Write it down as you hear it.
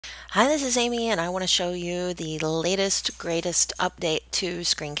Hi, this is Amy, and I want to show you the latest, greatest update to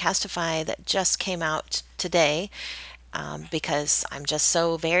Screencastify that just came out today because I'm just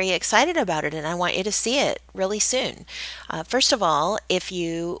so very excited about it and I want you to see it really soon. First of all, if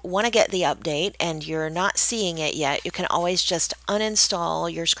you want to get the update and you're not seeing it yet, you can always just uninstall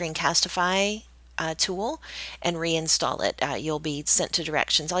your Screencastify tool and reinstall it. You'll be sent to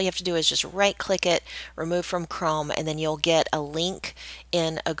directions. All you have to do is just right click it, remove from Chrome, and then you'll get a link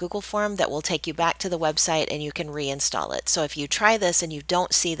in a Google form that will take you back to the website and you can reinstall it. So if you try this and you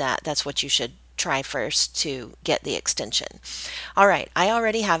don't see that, that's what you should try first to get the extension. All right, I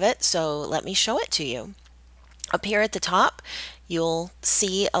already have it, so let me show it to you. Up here at the top, you'll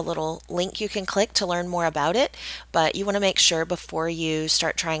see a little link you can click to learn more about it, but you want to make sure before you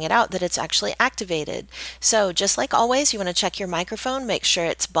start trying it out that it's actually activated. So just like always, you want to check your microphone, make sure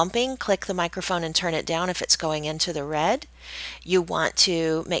it's bumping, click the microphone and turn it down if it's going into the red. You want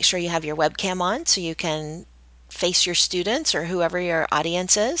to make sure you have your webcam on so you can face your students or whoever your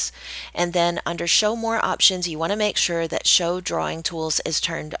audience is. And then under show more options, you want to make sure that show drawing tools is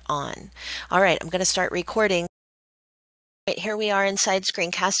turned on. All right, I'm going to start recording. Right, here we are inside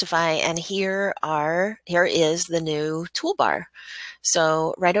Screencastify, and here is the new toolbar.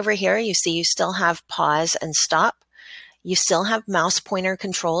 So right over here, you see you still have pause and stop. You still have mouse pointer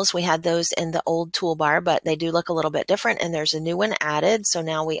controls. We had those in the old toolbar, but they do look a little bit different, and there's a new one added. So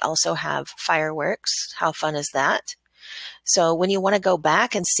now we also have fireworks. How fun is that? So when you want to go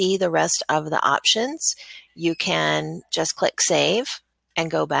back and see the rest of the options, you can just click save and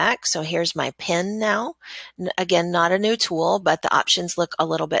go back. So here's my pin now. Again, not a new tool, but the options look a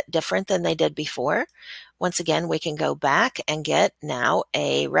little bit different than they did before. Once again, we can go back and get now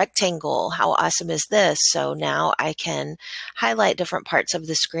a rectangle. How awesome is this? So now I can highlight different parts of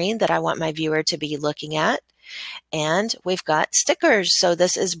the screen that I want my viewer to be looking at. And we've got stickers. So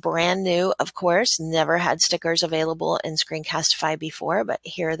this is brand new, of course. Never had stickers available in Screencastify before, but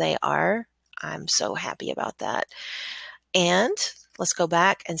here they are. I'm so happy about that. And let's go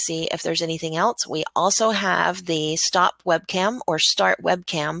back and see if there's anything else. We also have the stop webcam or start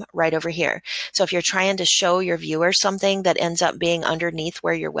webcam right over here. So if you're trying to show your viewer something that ends up being underneath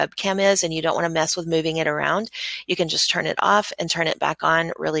where your webcam is and you don't want to mess with moving it around, you can just turn it off and turn it back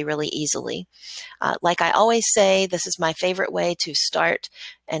on really, really easily. Like I always say, this is my favorite way to start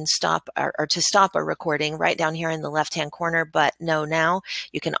and stop or to stop a recording right down here in the left-hand corner. But no, now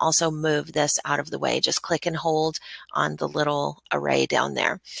you can also move this out of the way. Just click and hold on the little array down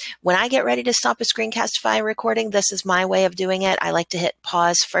there. When I get ready to stop a Screencastify recording, this is my way of doing it. I like to hit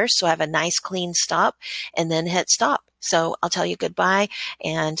pause first so I have a nice clean stop and then hit stop. So I'll tell you goodbye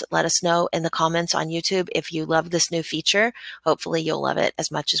and let us know in the comments on YouTube if you love this new feature. Hopefully you'll love it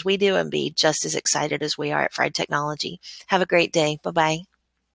as much as we do and be just as excited as we are at Fried Technology. Have a great day. Bye-bye.